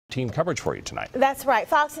Team coverage for you tonight. That's right.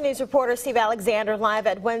 Fox News reporter Steve Alexander live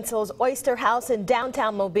at Wenzel's Oyster House in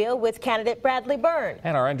downtown Mobile with candidate Bradley Byrne.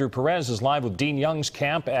 And our Andrew Perez is live with Dean Young's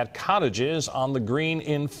camp at Cottages on the green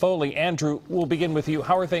in Foley. Andrew, we'll begin with you.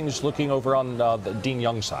 How are things looking over on the Dean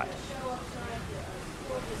Young side?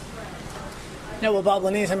 Yeah, well, Bob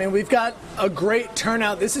Lanise, I mean, we've got a great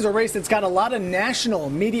turnout. This is a race that's got a lot of national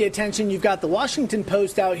media attention. You've got the Washington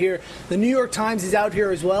Post out here. The New York Times is out here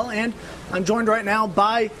as well. And I'm joined right now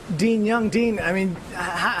by Dean Young. Dean, I mean,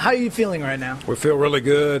 how are you feeling right now? We feel really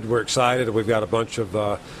good. We're excited. We've got a bunch of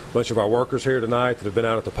our workers here tonight that have been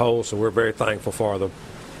out at the polls, so we're very thankful for them.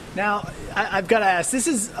 Now, I've got to ask, this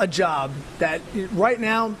is a job that right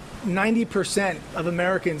now 90% of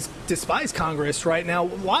Americans despise Congress right now.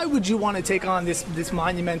 Why would you want to take on this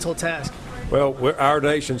monumental task? Well, our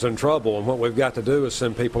nation's in trouble, and what we've got to do is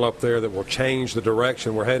send people up there that will change the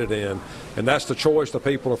direction we're headed in. And that's the choice the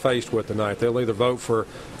people are faced with tonight. They'll either vote for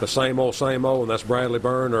the same old, and that's Bradley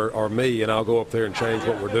Byrne, or me, and I'll go up there and change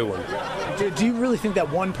what we're doing. Do you really think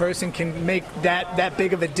that one person can make that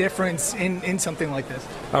big of a difference in something like this?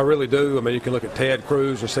 I really do. I mean, you can look at Ted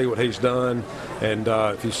Cruz and see what he's done, and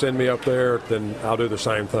if you send me up there, then I'll do the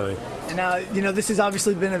same thing. And now, you know, this has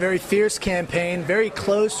obviously been a very fierce campaign, very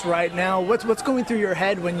close right now. What's going through your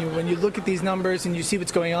head when you look at these numbers and you see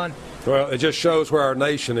what's going on? Well, it just shows where our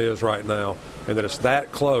nation is right now, and that it's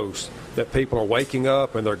that close that people are waking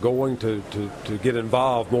up and they're going to get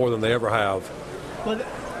involved more than they ever have. Well,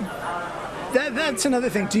 that's another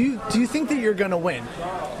thing. Do you think that you're going to win?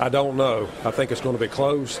 I don't know. I think it's going to be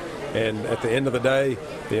close, and at the end of the day,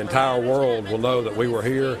 the entire world will know that we were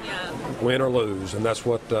here, win or lose, and that's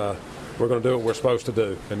what we're going to do what we're supposed to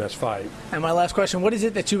do, and that's fight. And my last question, what is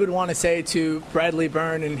it that you would want to say to Bradley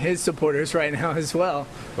Byrne and his supporters right now as well?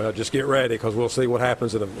 Well, just get ready, because we'll see what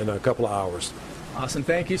happens in a couple of hours. Awesome.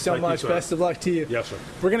 Thank you so much. Best of luck to you. Yes, sir.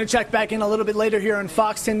 We're going to check back in a little bit later here on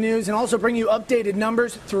Fox 10 News and also bring you updated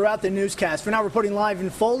numbers throughout the newscast. For now, reporting live in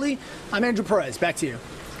Foley, I'm Andrew Perez. Back to you.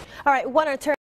 All right, one attorney